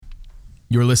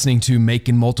You're listening to Make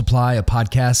and Multiply, a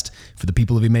podcast for the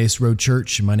people of Emmaus Road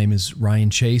Church. My name is Ryan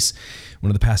Chase, one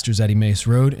of the pastors at Emmaus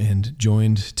Road, and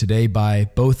joined today by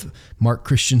both Mark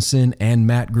Christensen and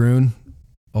Matt Gruen.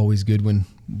 Always good when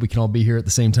we can all be here at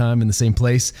the same time in the same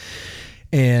place.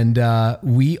 And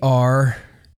we are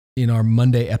in our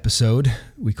Monday episode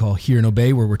we call Hear and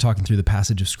Obey, where we're talking through the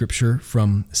passage of Scripture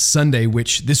from Sunday,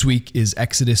 which this week is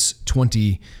Exodus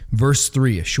 20, verse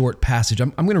 3, a short passage.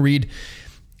 I'm going to read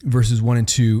verses 1 and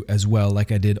 2 as well,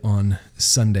 like I did on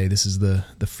Sunday. This is the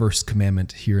first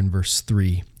commandment here in verse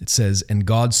 3. It says, "And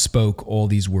God spoke all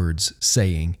these words,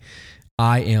 saying,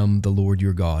 I am the Lord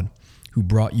your God, who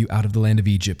brought you out of the land of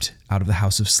Egypt, out of the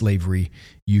house of slavery.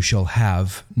 You shall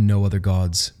have no other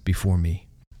gods before me."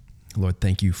 Lord,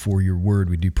 thank you for your word.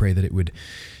 We do pray that it would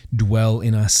dwell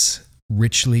in us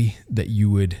richly, that you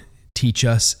would teach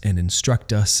us and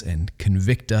instruct us and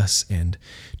convict us and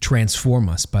transform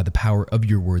us by the power of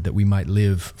your word, that we might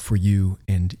live for you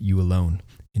and you alone.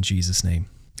 In Jesus' name,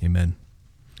 amen.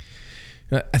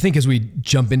 I think as we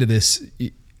jump into this,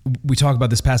 we talk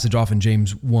about this passage often,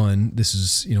 James 1. This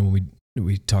is, when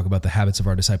we talk about the habits of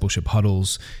our discipleship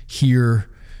huddles. Hear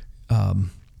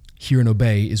and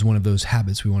obey is one of those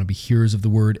habits. We want to be hearers of the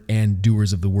word and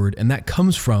doers of the word. And that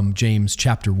comes from James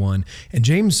chapter 1. And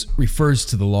James refers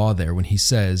to the law there when he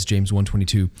says, James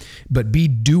 1:22, "But be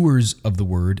doers of the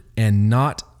word and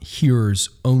not hearers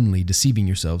only, deceiving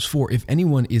yourselves. For if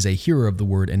anyone is a hearer of the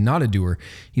word and not a doer,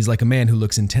 he's like a man who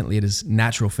looks intently at his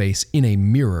natural face in a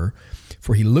mirror.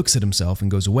 For he looks at himself and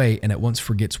goes away and at once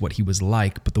forgets what he was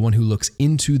like. But the one who looks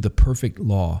into the perfect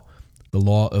law, the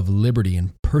law of liberty,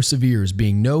 and perseveres,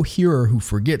 being no hearer who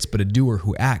forgets, but a doer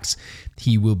who acts,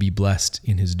 he will be blessed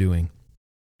in his doing."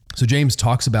 So James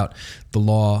talks about the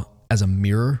law as a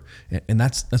mirror, and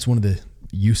that's one of the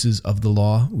uses of the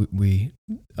law. We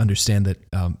understand that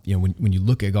when you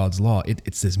look at God's law,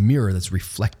 it's this mirror that's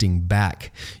reflecting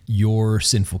back your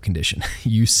sinful condition.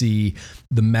 You see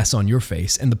the mess on your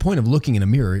face, and the point of looking in a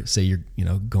mirror, say you're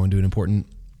going to an important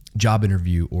job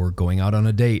interview or going out on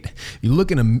a date, you look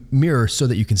in a mirror so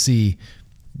that you can see,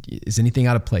 is anything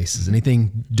out of place? Is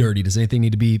anything dirty? Does anything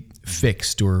need to be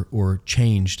fixed or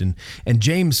changed? And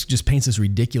James just paints this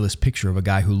ridiculous picture of a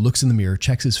guy who looks in the mirror,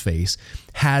 checks his face,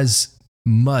 has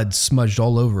mud smudged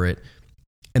all over it,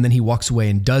 and then he walks away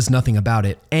and does nothing about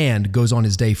it and goes on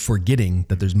his day forgetting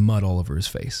that there's mud all over his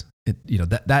face.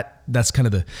 That's kind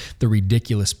of the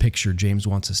ridiculous picture James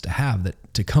wants us to have,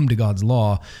 that to come to God's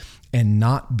law and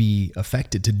not be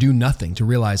affected, to do nothing, to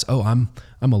realize, oh, I'm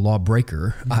a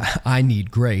lawbreaker, I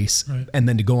need grace, right. And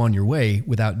then to go on your way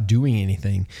without doing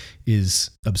anything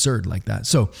is absurd like that.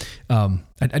 So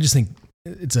I just think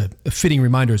it's a fitting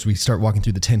reminder as we start walking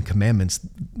through the 10 Commandments,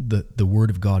 the Word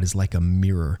of God is like a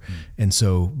mirror. And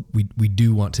so we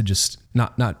do want to just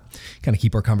not kind of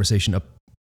keep our conversation up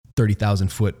 30,000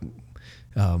 foot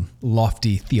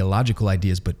lofty theological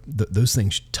ideas, but those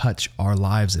things touch our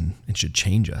lives and should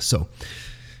change us. So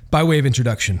by way of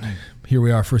introduction, here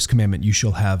we are, First Commandment, "You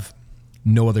shall have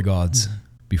no other gods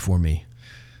before me."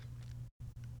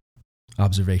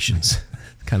 Observations,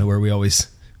 kind of where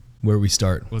we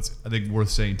start. Well, it's, I think, worth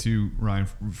saying too, Ryan,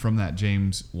 from that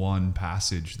James 1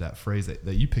 passage, that phrase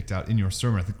that you picked out in your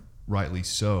sermon, I think rightly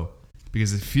so,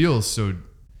 because it feels so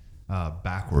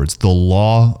backwards. The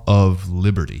law of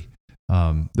liberty.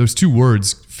 Those two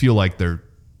words feel like they're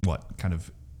kind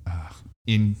of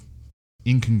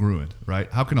incongruent, right?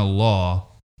 How can a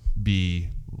law be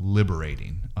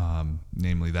liberating?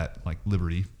 Namely that, like,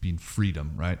 liberty being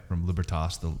freedom, right? From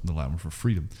libertas, the Latin word for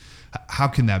freedom. How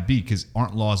can that be? Because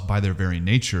aren't laws by their very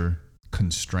nature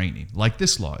constraining, like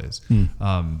this law is?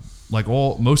 Like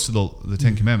most of the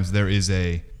 10 Commandments,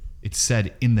 it's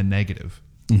said in the negative.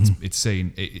 It's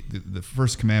saying the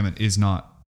first commandment is not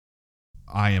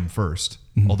 "I am first,"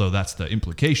 although that's the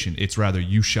implication. It's rather,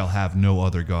 "You shall have no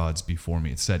other gods before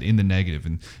me." It's said in the negative,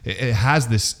 and it has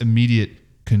this immediate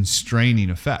constraining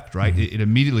effect, right? It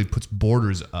immediately puts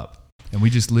borders up, and we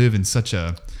just live in such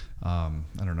a I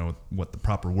don't know what the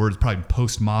proper word is, probably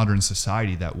postmodern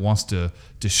society that wants to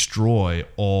destroy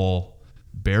all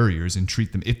barriers and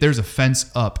treat them. If there's a fence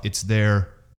up, it's there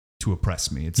to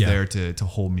oppress me. It's there to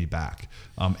hold me back.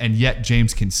 And yet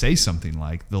James can say something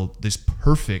like this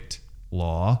perfect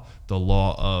law, the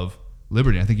law of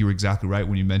liberty. I think you were exactly right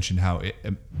when you mentioned how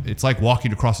it's like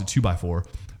walking across a 2x4.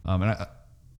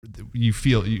 You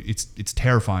feel it's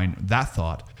terrifying, that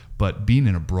thought, but being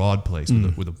in a broad place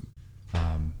with a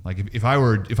like if I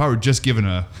were just given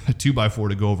a 2x4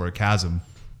 to go over a chasm,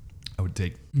 I would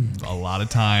take a lot of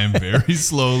time, very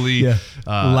slowly.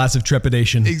 Lots of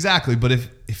trepidation. Exactly. But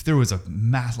if there was a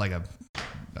mass, like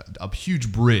a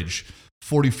huge bridge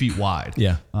 40 feet wide,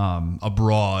 a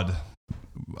broad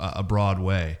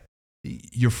way,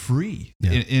 you're free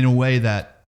in a way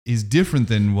that is different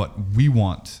than what we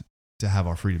want to have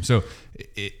our freedom. So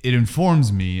it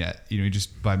informs me,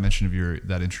 just by mention of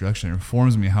that introduction, it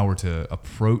informs me how we're to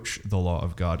approach the law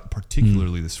of God,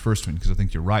 particularly this first one, because I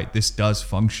think you're right. This does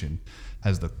function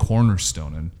as the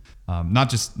cornerstone, and not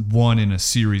just one in a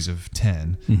series of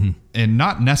 10, and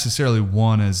not necessarily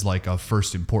one as like of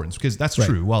first importance, because that's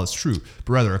true. Well, it's true,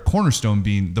 but rather a cornerstone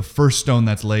being the first stone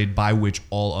that's laid by which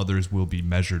all others will be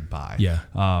measured by. Yeah.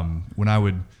 When I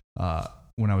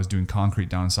was doing concrete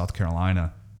down in South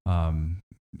Carolina,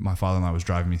 my father and I was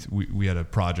driving me. We had a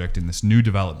project in this new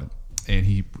development, and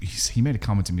he made a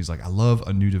comment to me. He's like, "I love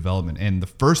a new development," and the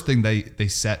first thing they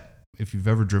set, if you've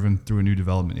ever driven through a new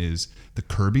development, is the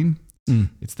curbing.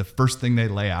 It's the first thing they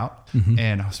lay out.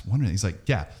 And I was wondering, he's like,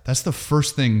 yeah, that's the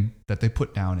first thing that they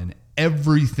put down, and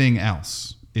everything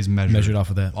else is measured off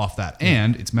of that.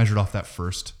 And it's measured off that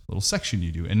first little section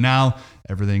you do. And now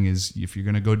everything is, if you're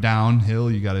going to go downhill,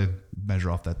 you got to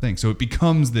measure off that thing. So it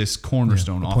becomes this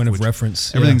cornerstone, point of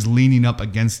reference. Everything's leaning up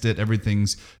against it.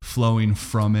 Everything's flowing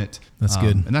from it. That's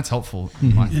good. And that's helpful.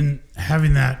 And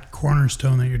having that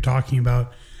cornerstone that you're talking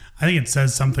about, I think it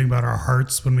says something about our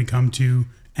hearts when we come to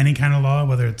any kind of law,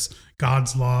 whether it's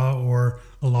God's law or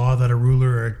a law that a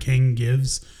ruler or a king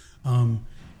gives.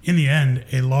 In the end,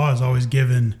 a law is always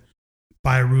given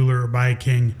by a ruler or by a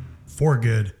king for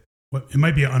good. It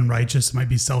might be unrighteous, it might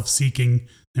be self-seeking,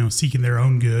 seeking their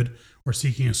own good or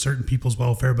seeking a certain people's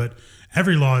welfare, but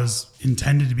every law is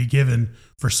intended to be given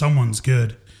for someone's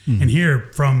good. And here,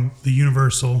 from the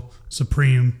universal,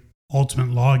 supreme, ultimate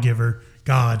lawgiver,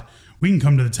 God, we can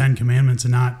come to the 10 Commandments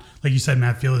and not, like you said,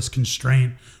 Matt, feel this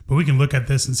constraint, but we can look at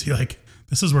this and see, like,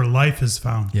 this is where life is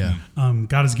found. Yeah.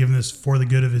 God has given this for the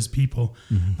good of his people.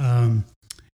 And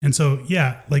so,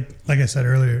 like I said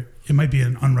earlier, it might be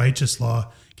an unrighteous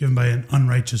law given by an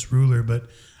unrighteous ruler, but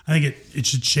I think it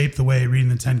should shape the way, reading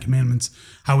the 10 Commandments,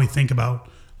 how we think about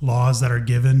laws that are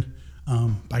given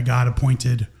by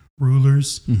God-appointed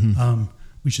rulers.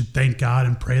 We should thank God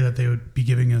and pray that they would be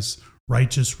giving us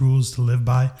righteous rules to live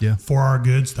by for our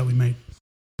good, so that we might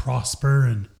prosper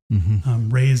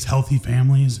and raise healthy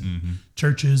families, and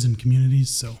churches and communities.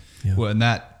 So, well, and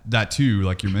that too,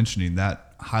 like you're mentioning,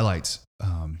 that highlights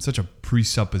such a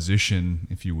presupposition,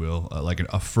 if you will, like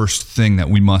a first thing that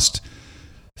we must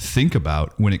think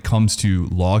about when it comes to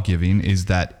law giving is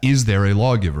there a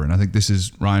lawgiver? And I think this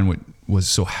is, Ryan, what was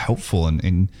so helpful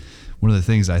and one of the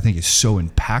things that I think is so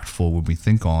impactful when we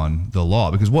think on the law,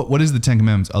 because what is the 10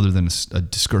 Commandments other than a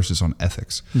discursus on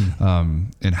ethics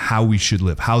and how we should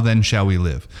live? How then shall we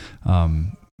live?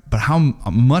 But how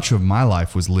much of my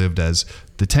life was lived as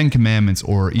the 10 Commandments,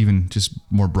 or even just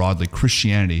more broadly,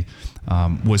 Christianity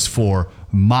was for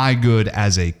my good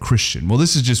as a Christian. Well,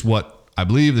 this is just what I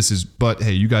believe. But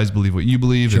hey, you guys believe what you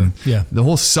believe. Sure. And the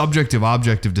whole subjective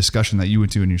objective discussion that you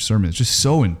went to in your sermon is just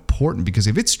so important, because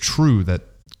if it's true that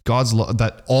God's law,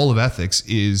 that all of ethics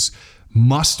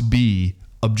must be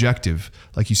objective,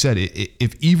 like you said,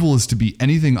 if evil is to be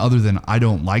anything other than I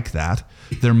don't like that,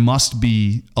 there must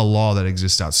be a law that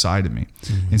exists outside of me.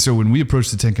 And so when we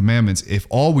approach the 10 Commandments, if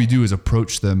all we do is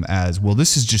approach them as, well,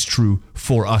 this is just true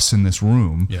for us in this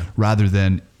room, rather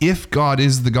than if God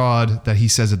is the God that he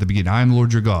says at the beginning, I am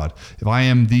Lord your God. If I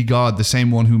am the God, the same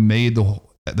one who made the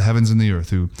heavens and the earth,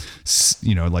 who,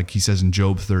 like he says in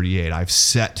Job 38, I've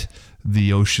set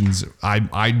the oceans,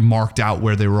 I marked out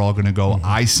where they were all going to go.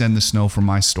 I send the snow from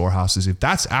my storehouses. If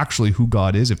that's actually who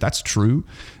God is, if that's true,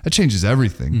 that changes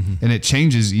everything. And it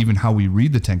changes even how we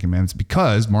read the 10 Commandments,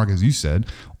 because, Mark, as you said,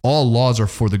 all laws are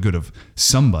for the good of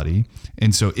somebody.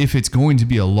 And so if it's going to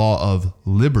be a law of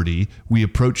liberty, we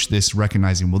approach this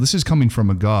recognizing, well, this is coming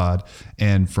from a God,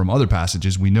 and from other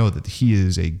passages, we know that he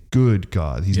is a good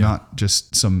God. He's not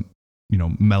just some,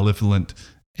 malevolent,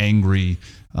 angry,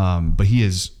 but he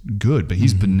is good, but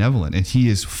he's benevolent, and he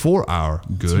is for our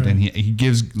good, and he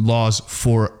gives laws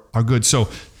for our good. So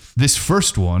this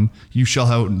first one, you shall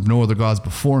have no other gods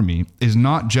before me, is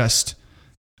not just,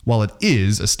 while it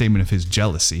is a statement of his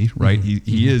jealousy, right?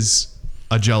 He is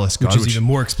a jealous God, which is even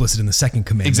more explicit in the second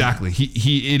commandment. Exactly.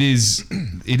 It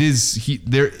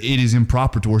is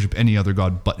improper to worship any other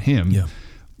God but him.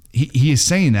 He is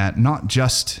saying that not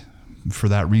just for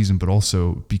that reason, but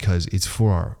also because it's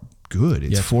for our good.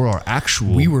 It's for our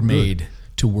actual We were made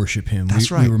to worship him.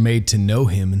 That's right. We were made to know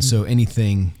him. And so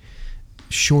anything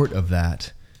short of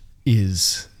that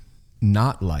is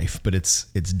not life, but it's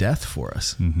death for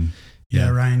us.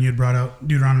 Ryan, you had brought out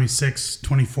Deuteronomy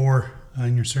 6:24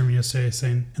 in your sermon yesterday,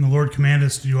 saying, and the Lord commanded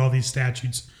us to do all these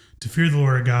statutes, to fear the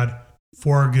Lord our God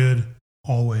for our good,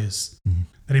 always,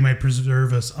 that he might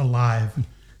preserve us alive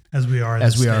as we are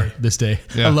this day.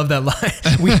 Yeah. I love that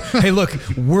line. Hey, look,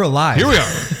 we're alive. Here we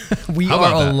are. We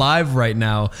are alive right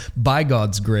now by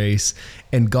God's grace,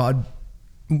 and God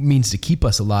means to keep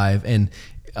us alive. And,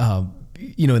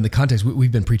 in the context,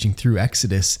 we've been preaching through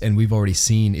Exodus, and we've already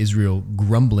seen Israel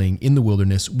grumbling in the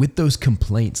wilderness with those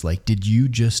complaints like, did you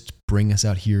just bring us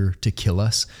out here to kill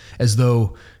us? As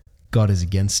though God is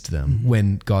against them,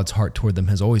 when God's heart toward them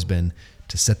has always been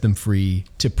to set them free,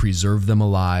 to preserve them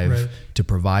alive, right, to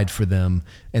provide for them.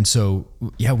 And so,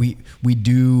 yeah, we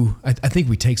do, I think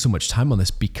we take so much time on this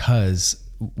because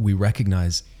we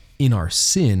recognize in our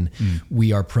sin,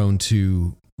 we are prone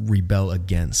to rebel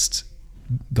against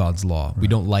God's law. Right. We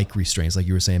don't like restraints. Like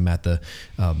you were saying, Matt,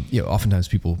 oftentimes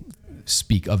people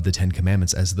speak of the 10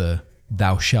 Commandments as the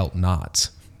thou shalt not.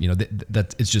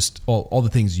 That it's just all the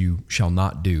things you shall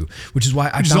not do, which is why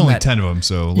I There's found only that, 10 of them,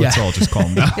 so let's all just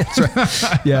calm down. That's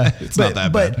right. Yeah, it's not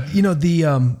that bad.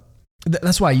 But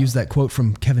that's why I used that quote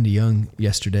from Kevin DeYoung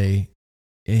yesterday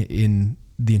in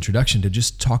the introduction to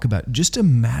just talk about, just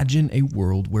imagine a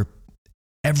world where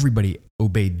everybody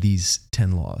obeyed these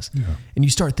 10 laws. Yeah. And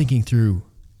you start thinking through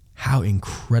how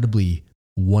incredibly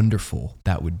wonderful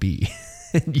that would be.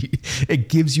 It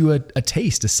gives you a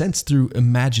taste, a sense through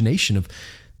imagination of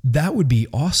that would be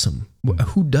awesome.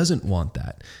 Who doesn't want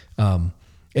that?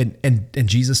 And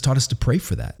Jesus taught us to pray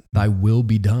for that. Thy will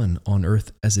be done on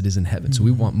earth as it is in heaven. So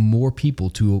we want more people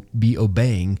to be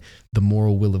obeying the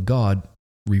moral will of God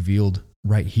revealed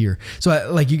right here.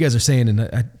 So like you guys are saying, and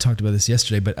I talked about this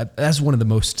yesterday, but that's one of the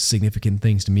most significant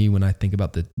things to me when I think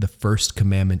about the first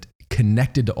commandment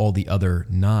connected to all the other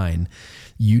 9.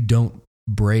 You don't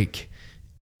break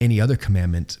any other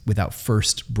commandment without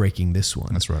first breaking this one.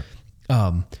 That's right.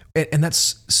 And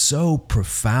that's so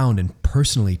profound and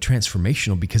personally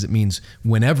transformational, because it means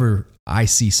whenever I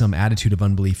see some attitude of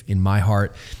unbelief in my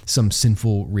heart, some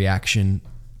sinful reaction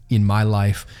in my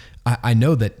life, I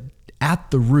know that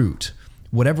at the root,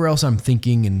 whatever else I'm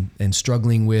thinking and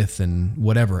struggling with and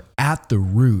whatever, at the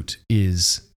root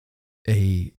is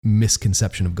a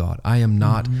misconception of God. I am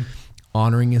not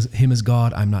honoring him as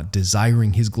God. I'm not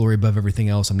desiring his glory above everything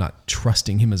else. I'm not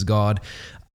trusting him as God.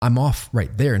 I'm off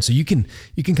right there. And so you can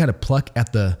kind of pluck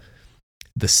at the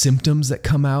symptoms that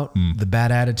come out, the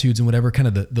bad attitudes and whatever, kind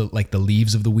of the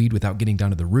leaves of the weed without getting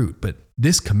down to the root. But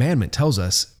this commandment tells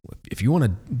us, if you want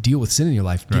to deal with sin in your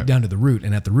life, get down to the root.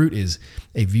 And at the root is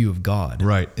a view of God.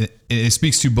 Right. It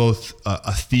speaks to both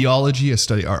a theology, a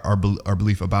study, our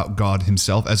belief about God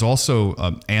himself, as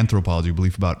also anthropology,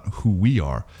 belief about who we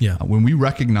are. Yeah. When we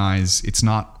recognize it's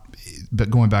not, but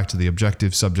going back to the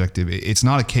objective, subjective, it's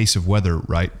not a case of whether,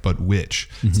 right, but which.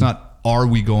 It's not, are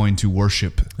we going to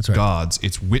worship gods?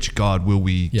 It's which God will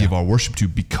we give our worship to,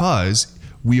 because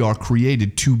we are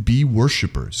created to be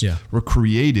worshipers. Yeah. We're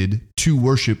created to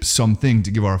worship something,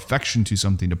 to give our affection to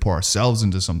something, to pour ourselves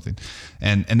into something.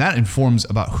 And that informs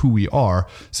about who we are.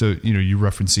 So, you're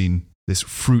referencing this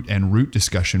fruit and root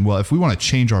discussion. Well, if we want to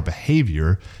change our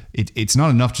behavior, it's not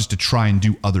enough just to try and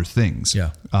do other things.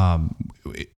 Yeah.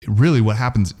 Really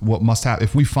what must happen,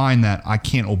 if we find that I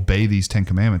can't obey these 10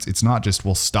 commandments, it's not just,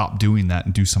 well, stop doing that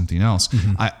and do something else.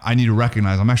 I need to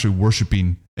recognize I'm actually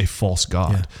worshiping a false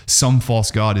God. Yeah. Some false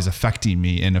God is affecting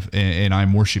me, and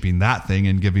I'm worshiping that thing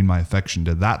and giving my affection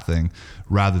to that thing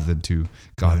rather than to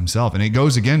God himself. And it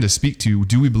goes again to speak to,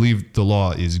 do we believe the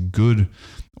law is good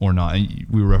or not? And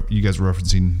you guys were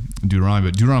referencing Deuteronomy,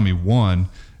 but Deuteronomy 1,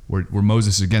 where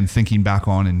Moses is again thinking back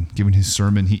on and giving his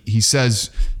sermon, he says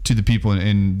to the people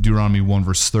in Deuteronomy 1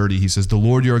 verse 30, he says, the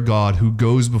Lord your God who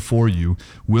goes before you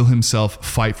will himself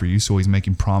fight for you. So he's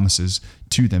making promises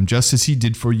to them, just as he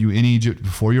did for you in Egypt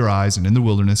before your eyes and in the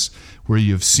wilderness, where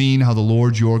you have seen how the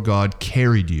Lord your God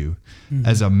carried you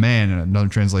as a man, in another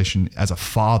translation, as a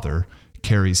father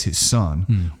carries his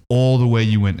son, all the way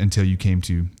you went until you came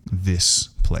to this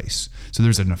place. So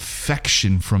there's an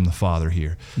affection from the Father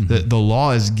here. The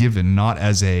law is given not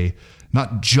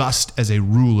just as a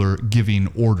ruler giving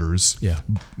orders,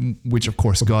 which of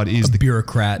course God is a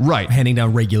bureaucrat, right, handing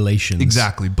down regulations.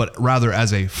 Exactly, but rather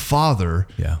as a father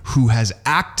who has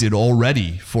acted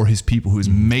already for his people, who has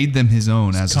made them his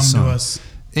own as a son. To us.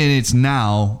 And it's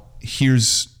now,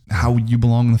 here's how you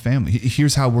belong in the family.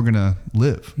 Here's how we're going to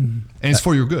live. And it's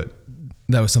for your good.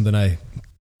 That was something I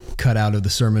cut out of the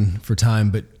sermon for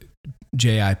time, but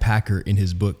J.I. Packer, in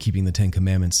his book, Keeping the 10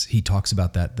 Commandments, he talks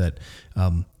about that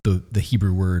the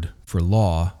Hebrew word for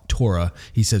law, Torah,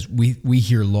 he says, we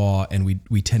hear law and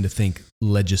we tend to think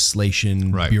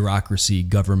legislation, bureaucracy,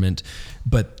 government.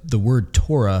 But the word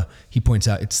Torah, he points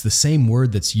out, it's the same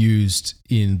word that's used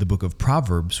in the book of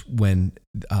Proverbs when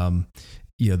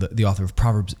the author of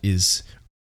Proverbs is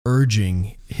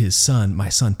urging his son, my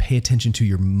son, pay attention to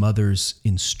your mother's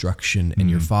instruction and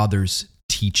your father's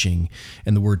teaching.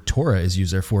 And the word Torah is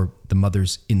used there for the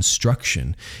mother's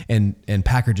instruction. And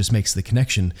Packer just makes the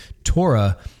connection.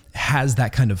 Torah has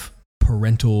that kind of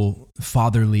parental,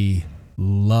 fatherly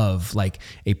love. Like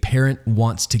a parent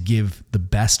wants to give the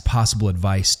best possible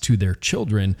advice to their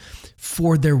children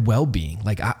for their well-being.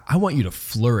 Like I want you to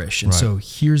flourish. And so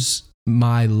here's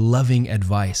my loving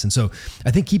advice. And so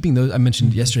I think keeping those, I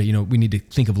mentioned yesterday, we need to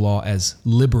think of law as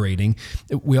liberating.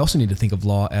 We also need to think of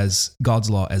law as God's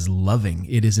law as loving.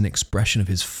 It is an expression of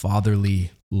his fatherly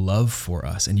love for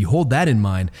us. And you hold that in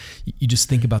mind, you just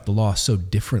think about the law so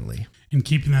differently. And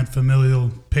keeping that familial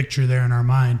picture there in our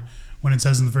mind, when it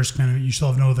says in the First Commandment, you shall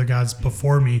have no other gods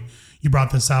before me, you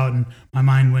brought this out and my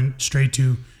mind went straight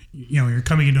to, you're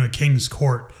coming into a king's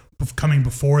court, coming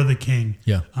before the king.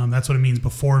 Yeah. That's what it means,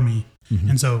 before me.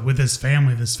 And so with this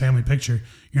family picture,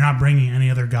 you're not bringing any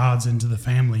other gods into the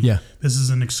family. Yeah. This is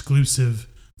an exclusive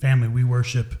family. We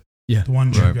worship the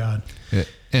one true God. Yeah.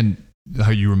 And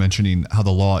how you were mentioning how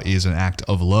the law is an act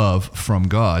of love from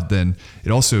God, then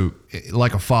it also,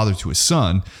 like a father to a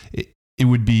son, it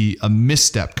would be a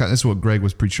misstep. That's what Greg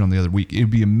was preaching on the other week. It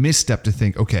would be a misstep to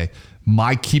think, okay,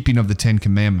 my keeping of the 10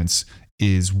 Commandments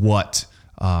is what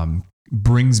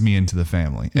brings me into the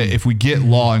family. If we get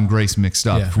law and grace mixed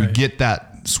up, if we get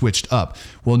that switched up,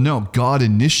 well, no, God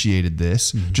initiated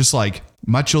this, just like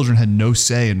my children had no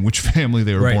say in which family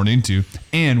they were born into.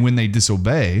 And when they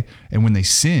disobey and when they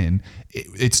sin,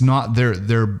 it's not their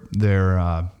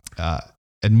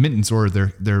admittance or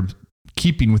their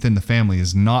keeping within the family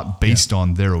is not based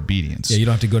on their obedience. Yeah, you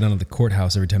don't have to go down to the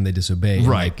courthouse every time they disobey.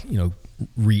 Right. And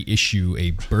reissue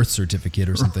a birth certificate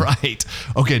or something. Right.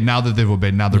 Okay, now that they've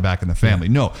obeyed, now they're back in the family.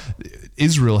 No,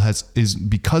 Israel is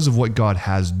because of what God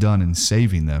has done in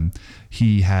saving them,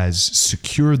 he has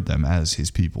secured them as his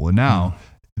people. And now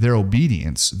their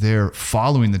obedience, their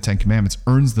following the 10 Commandments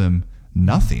earns them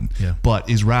nothing, but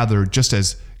is rather just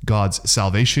as God's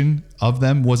salvation of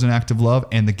them was an act of love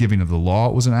and the giving of the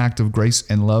law was an act of grace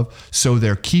and love, so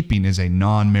their keeping is a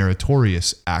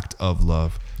non-meritorious act of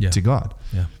love to God.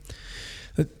 Yeah.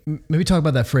 Maybe talk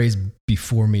about that phrase,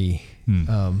 before me.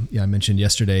 I mentioned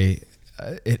yesterday,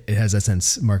 it has that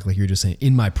sense, Mark, like you were just saying,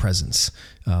 in my presence,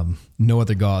 no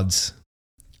other gods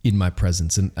in my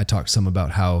presence. And I talked some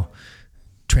about how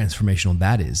transformational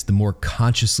that is. The more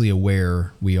consciously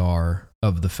aware we are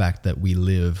of the fact that we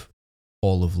live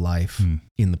all of life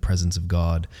in the presence of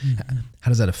God.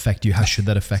 How does that affect you? How should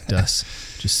that affect us?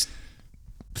 Just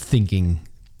thinking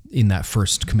in that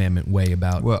First Commandment way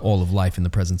about all of life in the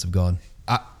presence of God.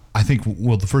 I think,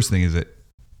 the first thing is that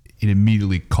it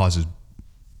immediately causes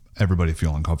everybody to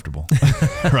feel uncomfortable,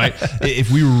 right? If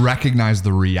we recognize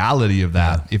the reality of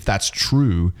that, if that's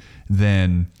true,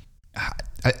 then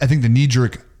I think the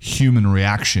knee-jerk human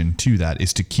reaction to that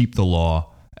is to keep the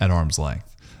law at arm's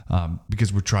length,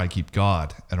 because we're trying to keep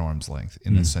God at arm's length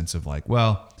in the sense of like,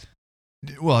 well,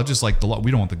 just like the law, we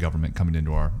don't want the government coming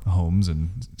into our homes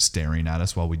and staring at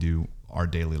us while we do our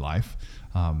daily life.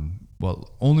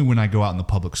 Only when I go out in the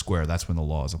public square, that's when the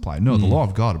law is applied. No, the law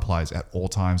of God applies at all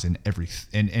times in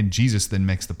and Jesus then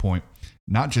makes the point,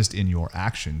 not just in your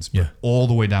actions, but all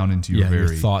the way down into your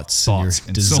very thoughts and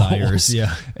your desires. Souls.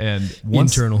 Yeah. And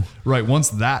internal. Right.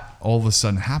 Once that all of a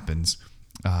sudden happens,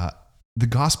 the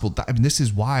gospel, this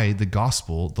is why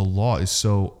the law is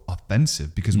so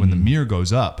offensive, because when the mirror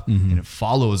goes up and it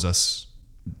follows us,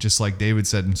 just like David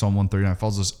said in Psalm 139,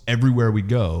 follows us everywhere we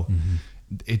go,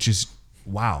 it just,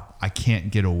 wow, I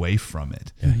can't get away from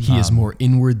it. Yeah, he is more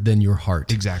inward than your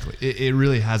heart. Exactly. It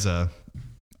really has I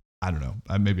don't know.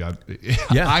 I'm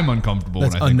uncomfortable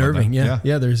that's when I think unnerving. About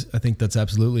that. I think that's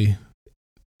absolutely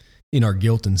in our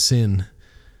guilt and sin.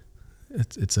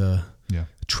 It's a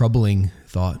troubling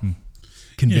thought,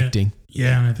 convicting.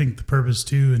 Yeah, and I think the purpose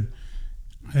too, and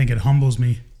I think it humbles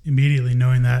me immediately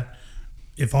knowing that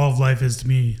if all of life is to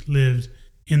be lived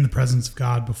in the presence of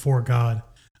God, before God,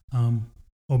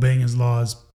 obeying his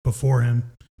laws before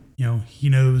him, he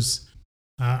knows.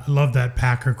 I love that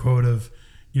Packer quote of,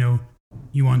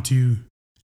 you want to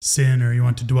sin or you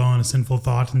want to dwell in a sinful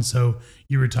thought, and so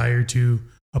you retire to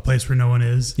a place where no one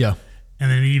is. Yeah. And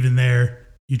then even there,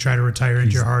 you try to retire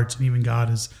into your hearts, and even God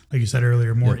is, like you said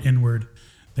earlier, more inward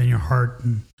than your heart.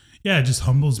 And it just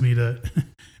humbles me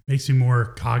makes me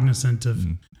more cognizant of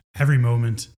every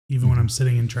moment, even when I'm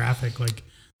sitting in traffic, like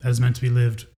that is meant to be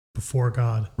lived before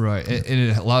God. Right. And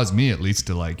it allows me at least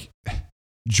to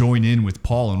join in with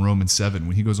Paul in Romans 7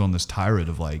 when he goes on this tirade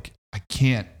of I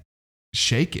can't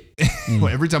shake it.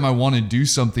 Every time I want to do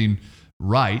something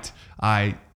right,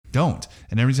 I don't.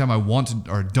 And every time I want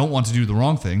to or don't want to do the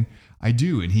wrong thing, I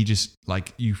do. And he just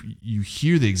like you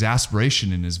hear the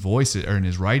exasperation in his voice or in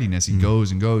his writing as he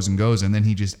goes and goes and goes. And then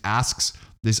he just asks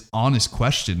this honest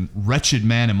question, wretched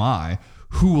man am I,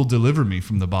 who will deliver me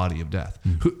from the body of death?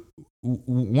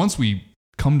 Once we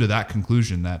come to that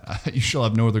conclusion that you shall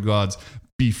have no other gods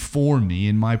before me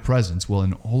in my presence, well,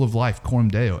 in all of life, coram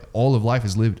Deo, all of life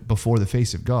is lived before the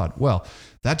face of God. Well,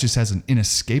 that just has an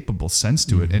inescapable sense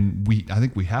to it. And I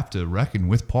think we have to reckon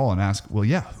with Paul and ask, well,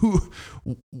 yeah,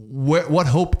 what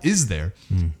hope is there?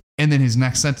 And then his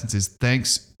next sentence is,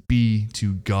 thanks be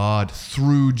to God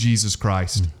through Jesus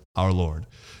Christ, our Lord.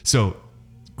 So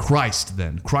Christ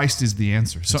is the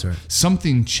answer. So right.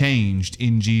 Something changed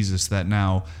in Jesus that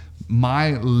now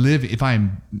if I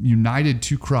am united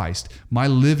to Christ, my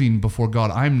living before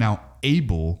God, I'm now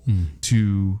able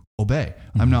to obey.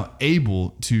 I'm now able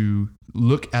to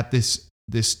look at this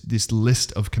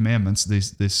list of commandments,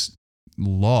 this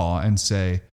law, and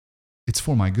say, it's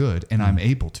for my good, and I'm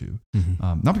able to.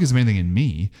 Not because of anything in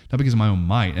me, not because of my own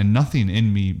might, and nothing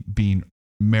in me being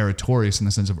meritorious in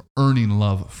the sense of earning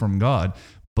love from God,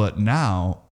 but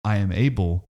now I am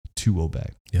able to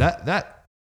obey. Yeah. That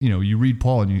you read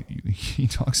Paul and he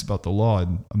talks about the law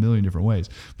in a million different ways,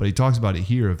 but he talks about it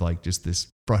here of like just this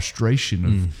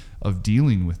frustration of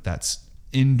dealing with that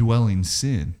indwelling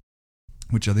sin,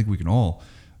 which I think we can all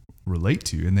relate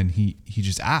to. And then he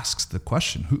just asks the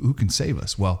question, who can save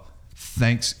us? Well,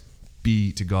 thanks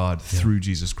be to God through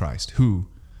Jesus Christ, who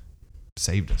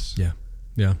saved us. Yeah.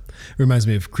 Yeah. It reminds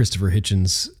me of Christopher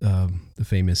Hitchens, the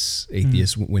famous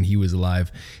atheist. When he was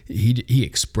alive, he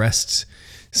expressed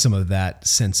some of that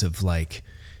sense of like,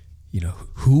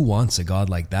 who wants a God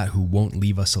like that, who won't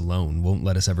leave us alone, won't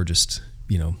let us ever just,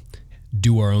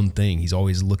 do our own thing. He's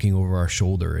always looking over our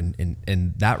shoulder.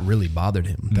 And that really bothered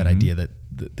him, that idea that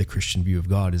the Christian view of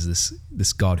God is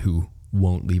this God who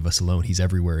won't leave us alone. He's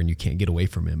everywhere and you can't get away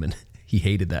from him. And he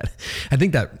hated that. I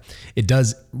think that it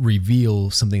does reveal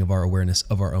something of our awareness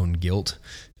of our own guilt.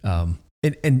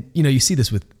 And you see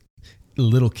this with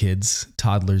little kids,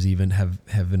 toddlers even have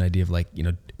an idea of like,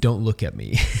 don't look at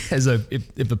me. As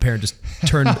if a parent just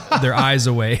turned their eyes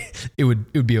away, it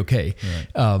would be okay.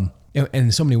 Right. And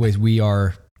in so many ways we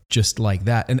are just like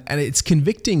that. And it's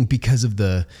convicting because of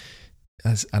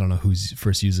I don't know who's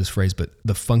first used this phrase, but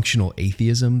the functional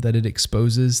atheism that it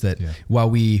exposes, that while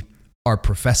we are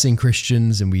professing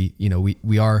Christians and we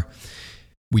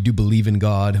do believe in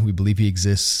God, we believe he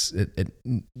exists at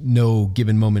no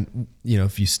given moment.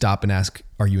 If you stop and ask,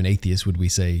 are you an atheist? Would we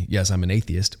say, yes, I'm an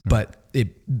atheist? Right. But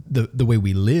the way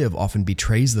we live often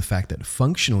betrays the fact that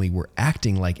functionally we're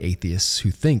acting like atheists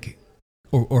who think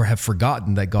or have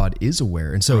forgotten that God is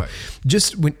aware. And so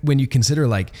just when you consider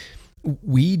like,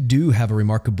 we do have a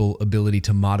remarkable ability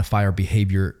to modify our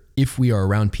behavior if we are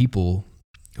around people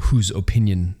whose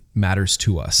opinion matters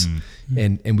to us.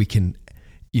 And we can,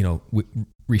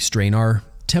 restrain our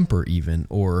temper even,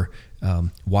 or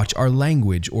watch our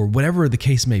language, or whatever the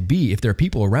case may be. If there are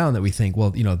people around that we think,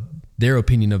 well, their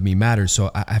opinion of me matters, so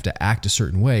I have to act a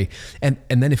certain way. And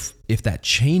then if that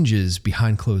changes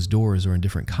behind closed doors or in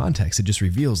different contexts, it just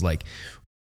reveals like,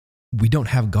 we don't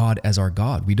have God as our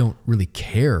God. We don't really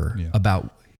care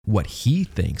about what he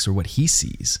thinks or what he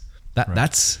sees.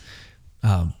 That's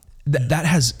that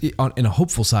has, in a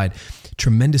hopeful side,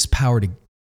 tremendous power to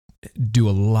do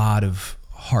a lot of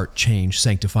heart change,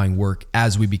 sanctifying work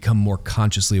as we become more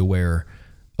consciously aware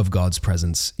of God's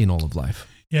presence in all of life.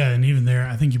 Yeah, and even there,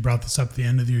 I think you brought this up at the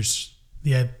end of your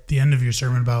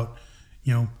sermon about,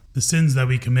 the sins that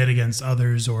we commit against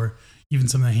others, or even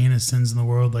some of the heinous sins in the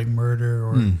world, like murder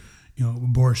or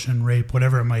abortion, rape,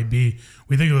 whatever it might be.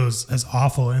 We think of those as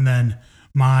awful, and then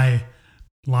my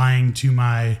lying to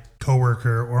my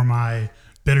coworker or my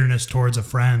bitterness towards a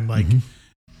friend, like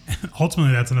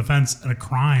ultimately that's an offense and a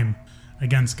crime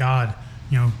against God,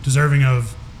 deserving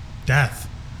of death.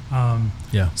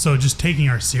 So just taking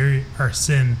our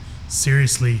sin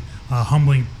seriously,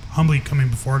 humbly coming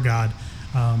before God,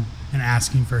 and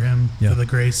asking for him for the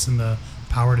grace and the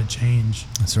power to change.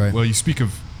 That's right. Well, you speak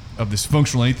of this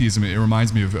functional atheism. It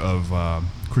reminds me of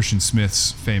Christian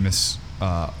Smith's famous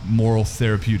moral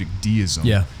therapeutic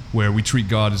deism, where we treat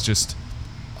God as just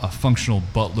a functional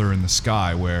butler in the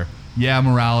sky, where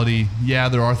morality,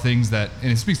 there are things that,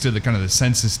 and it speaks to the kind of the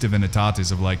sensus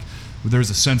divinitatis of like, there's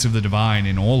a sense of the divine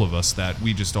in all of us that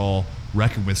we just all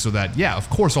reckon with, so that of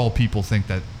course all people think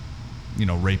that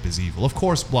rape is evil, of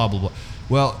course, blah blah blah.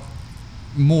 Well,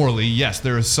 morally, yes,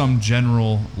 there is some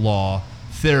general law,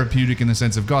 therapeutic in the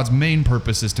sense of God's main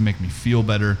purpose is to make me feel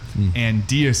better, and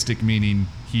deistic meaning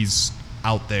he's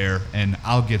out there and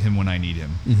I'll get him when I need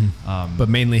him. But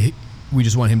mainly we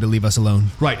just want him to leave us alone.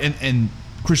 Right. And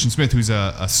Christian Smith, who's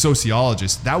a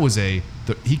sociologist,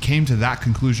 he came to that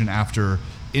conclusion after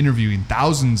interviewing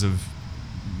thousands of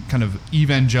kind of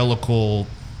evangelical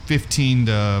 15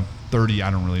 to 30,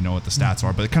 I don't really know what the stats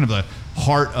are, but kind of the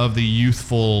heart of the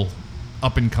youthful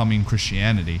up and coming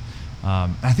Christianity.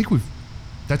 I think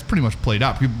that's pretty much played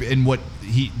out. And what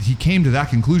he came to that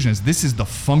conclusion is this is the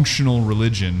functional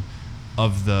religion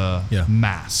of the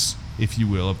mass, if you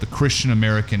will, of the Christian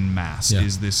American mass,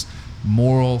 is this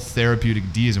moral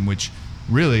therapeutic deism, which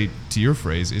really, to your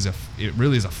phrase, it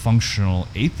really is a functional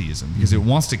atheism, because it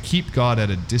wants to keep God at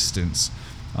a distance,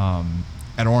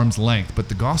 at arm's length, but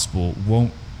the gospel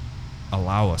won't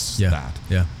allow us that.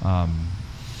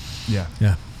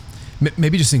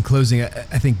 Maybe just in closing,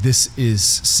 I think this is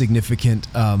significant,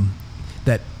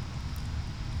 that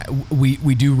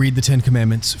we do read the Ten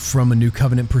Commandments from a New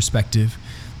Covenant perspective,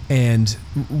 and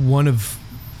one of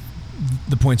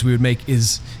the points we would make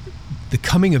is the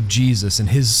coming of Jesus and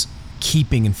his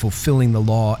keeping and fulfilling the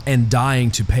law and dying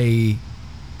to pay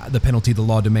the penalty the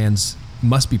law demands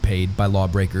must be paid by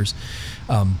lawbreakers.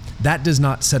 That does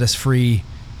not set us free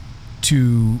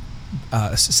from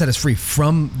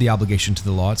the obligation to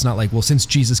the law. It's not like, well, since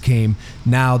Jesus came,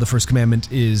 now the first commandment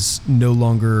is no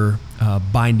longer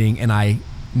binding, and I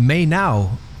may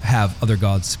now have other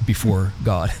gods before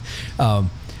God.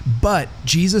 But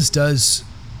Jesus does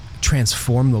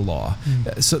transform the law.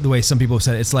 So the way some people have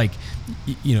said it, it's like,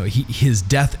 his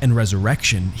death and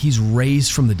resurrection, he's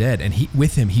raised from the dead, and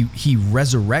with him he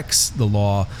resurrects the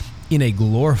law in a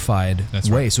glorified way.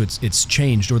 Right. So it's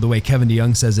changed. Or the way Kevin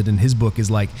DeYoung says it in his book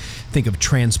is like, think of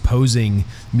transposing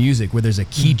music, where there's a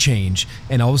key change,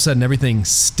 and all of a sudden everything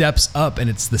steps up, and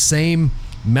it's the same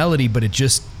melody, but it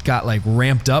just got like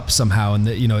ramped up somehow, and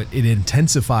it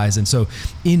intensifies. And so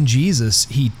in Jesus,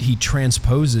 he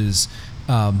transposes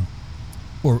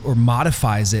or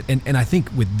modifies it. And I think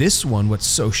with this one, what's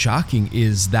so shocking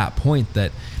is that point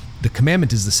that the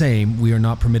commandment is the same. We are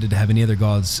not permitted to have any other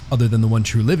gods other than the one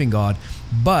true living God.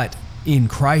 But in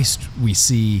Christ, we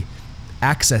see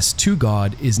access to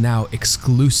God is now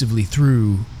exclusively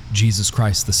through Jesus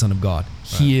Christ, the Son of God.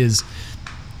 Right. He is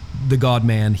the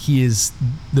God-man. He is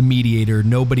the mediator.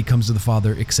 Nobody comes to the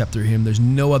Father except through him. There's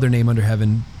no other name under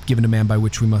heaven given to man by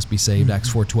which we must be saved,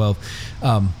 Acts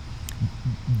 4:12.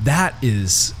 That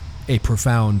is a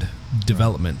profound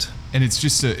development. Right. And it's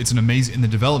just it's an amazing, and the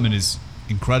development is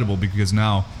incredible, because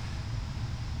now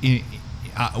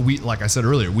we, like I said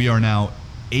earlier, we are now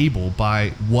able, by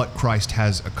what Christ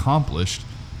has accomplished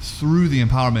through the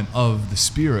empowerment of the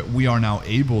Spirit, we are now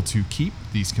able to keep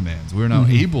these commands. We are now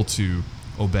able to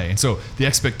obey. And so the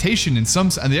expectation and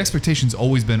the expectation's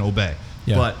always been obey.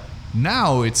 Yeah. But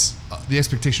now it's the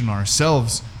expectation on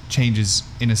ourselves changes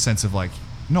in a sense of like,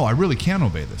 no, I really can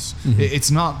obey this. It's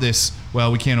not this,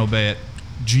 well, we can't obey it.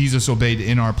 Jesus obeyed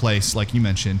in our place, like you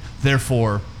mentioned.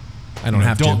 Therefore, I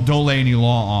don't lay any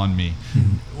law on me.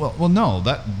 Well, no,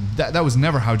 that was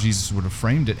never how Jesus would have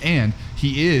framed it. And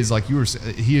he is, like you were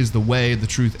saying, he is the way, the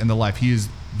truth, and the life. He is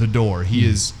the door. He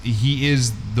is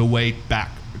the way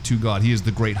back to God. He is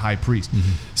the great high priest.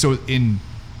 So in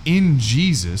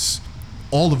Jesus,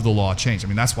 all of the law changed. I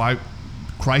mean, that's why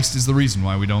Christ is the reason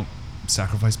why we don't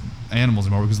sacrifice animals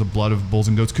anymore, because the blood of bulls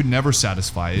and goats could never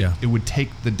satisfy it. Yeah. It would take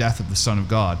the death of the Son of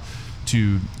God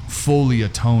to fully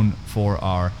atone for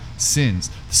our sins.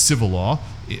 The civil law,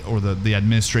 or the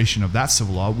administration of that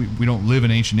civil law, we don't live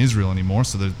in ancient Israel anymore,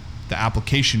 so the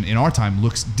application in our time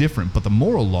looks different. But the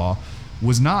moral law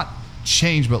was not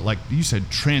changed, but like you said,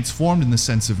 transformed in the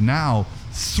sense of now,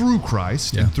 through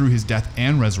Christ and through his death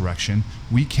and resurrection,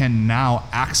 we can now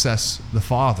access the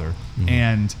Father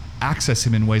and access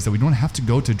him in ways that we don't have to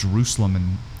go to Jerusalem,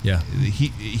 and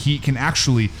he can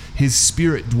actually, his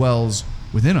Spirit dwells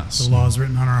within us. The law is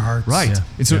written on our hearts, right?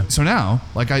 And so now,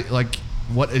 like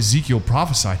what Ezekiel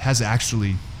prophesied has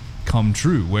actually come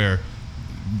true, where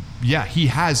he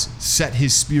has set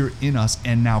his Spirit in us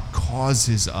and now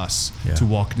causes us to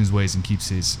walk in his ways and keeps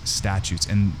his statutes.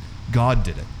 And God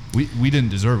did it. We didn't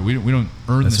deserve it. We don't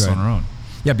earn this on our own.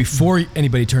 Yeah, before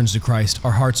anybody turns to Christ,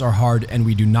 our hearts are hard and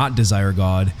we do not desire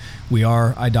God. We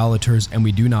are idolaters and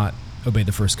we do not obey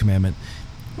the first commandment.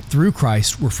 Through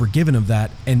Christ, we're forgiven of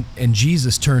that, and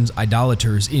Jesus turns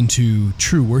idolaters into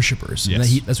true worshipers.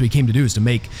 Yes. That's what he came to do, is to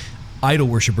make idol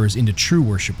worshipers into true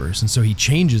worshipers. And so he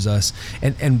changes us,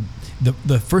 and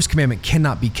the first commandment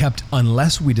cannot be kept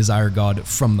unless we desire God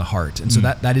from the heart. And so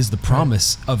that is the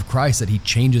promise of Christ, that he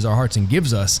changes our hearts and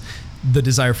gives us the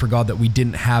desire for God that we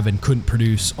didn't have and couldn't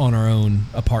produce on our own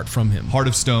apart from him. Heart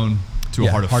of stone, to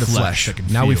a heart of flesh. That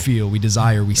can Now we feel, we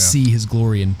desire, we see his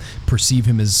glory and perceive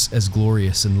him as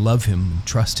glorious and love him and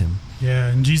trust him. Yeah,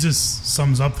 and Jesus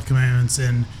sums up the commandments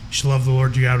in, you shall love the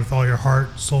Lord your God with all your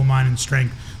heart, soul, mind, and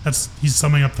strength. He's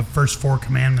summing up the first 4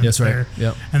 commandments there.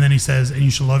 Yep. And then he says, and you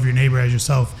shall love your neighbor as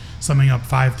yourself, summing up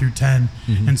 5 through 10.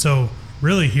 And so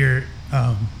really here,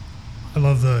 I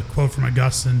love the quote from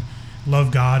Augustine,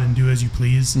 love God and do as you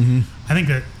please. I think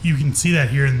that you can see that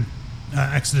here in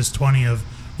Exodus 20 of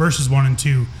verses 1 and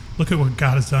 2. Look at what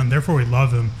God has done. Therefore we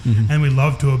love him and we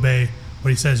love to obey what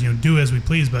he says, do as we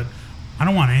please. But I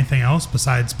don't want anything else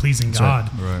besides pleasing God,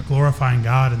 glorifying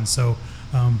God. And so,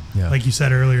 like you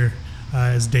said earlier,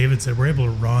 as David said, we're able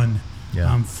to run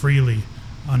freely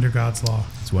under God's law.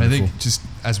 It's wonderful. I think just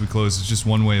as we close, it's just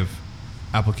one way of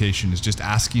application is just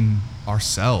asking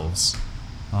ourselves,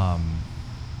 are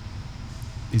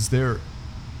there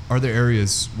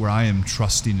areas where I am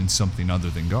trusting in something other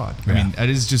than God? I mean, that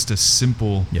is just a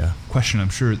simple question, I'm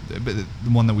sure, but the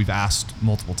one that we've asked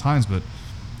multiple times, but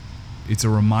it's a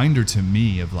reminder to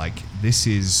me of like, this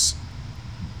is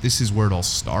where it all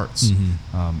starts.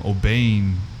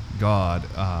 Obeying God,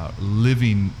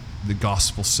 living the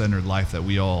gospel-centered life that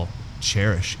we all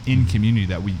cherish in community,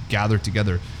 that we gather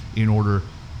together in order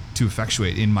to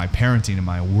effectuate in my parenting, in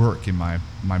my work, in my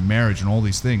marriage, and all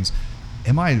these things.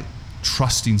 Am I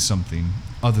trusting something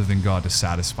other than God to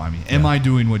satisfy me? Am I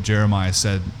doing what Jeremiah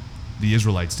said the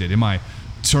Israelites did? Am I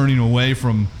turning away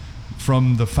from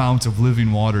the fount of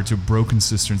living water to broken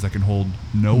cisterns that can hold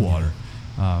no water?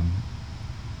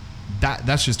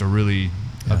 That's just a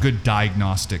good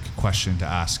diagnostic question to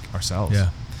ask ourselves.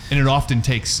 And it often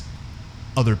takes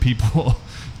other people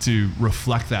to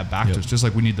reflect that back to us, just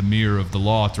like we need the mirror of the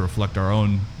law to reflect our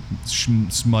own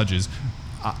smudges.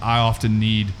 I often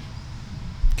need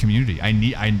community.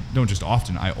 I don't just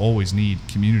often, I always need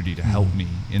community to help me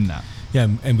in that. Yeah,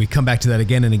 and we come back to that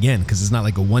again and again, because it's not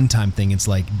like a one-time thing. It's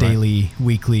like daily,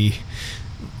 weekly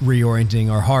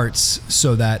reorienting our hearts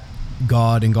so that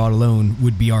God and God alone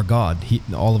would be our God.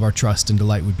 All of our trust and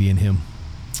delight would be in him.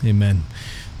 Amen.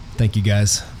 Thank you,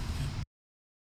 guys.